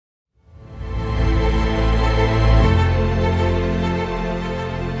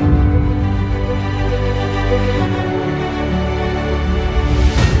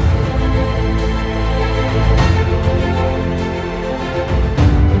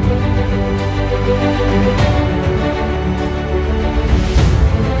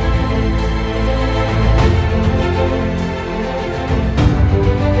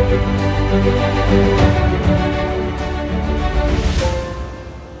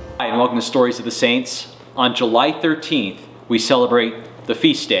welcome to Stories of the Saints. On July 13th, we celebrate the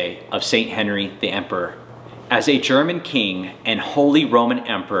feast day of Saint Henry the Emperor. As a German king and Holy Roman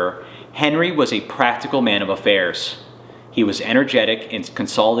Emperor, Henry was a practical man of affairs. He was energetic in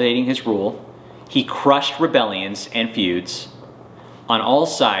consolidating his rule. He crushed rebellions and feuds. On all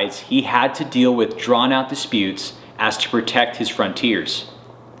sides, he had to deal with drawn-out disputes as to protect his frontiers.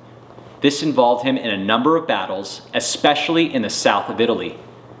 This involved him in a number of battles, especially in the south of Italy.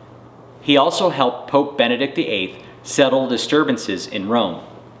 He also helped Pope Benedict VIII settle disturbances in Rome.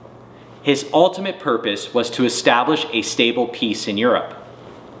 His ultimate purpose was to establish a stable peace in Europe.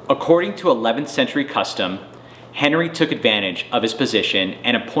 According to 11th century custom, Henry took advantage of his position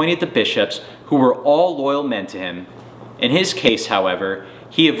and appointed the bishops who were all loyal men to him. In his case, however,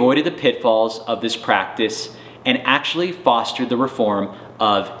 he avoided the pitfalls of this practice and actually fostered the reform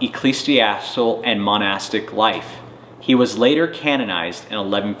of ecclesiastical and monastic life. He was later canonized in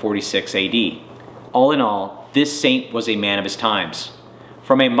 1146 AD. All in all, this saint was a man of his times.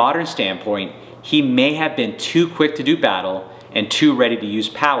 From a modern standpoint, he may have been too quick to do battle and too ready to use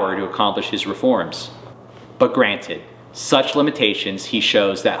power to accomplish his reforms. But granted, such limitations, he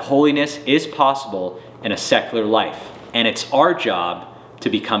shows that holiness is possible in a secular life, and it's our job to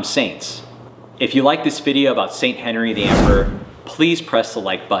become saints. If you like this video about Saint Henry the Emperor, please press the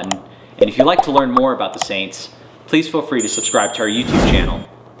like button. And if you'd like to learn more about the saints, please feel free to subscribe to our YouTube channel.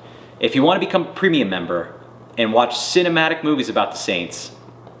 If you want to become a premium member and watch cinematic movies about the saints,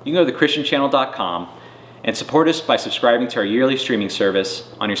 you can go to thechristianchannel.com and support us by subscribing to our yearly streaming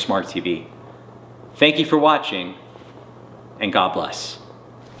service on your smart TV. Thank you for watching, and God bless.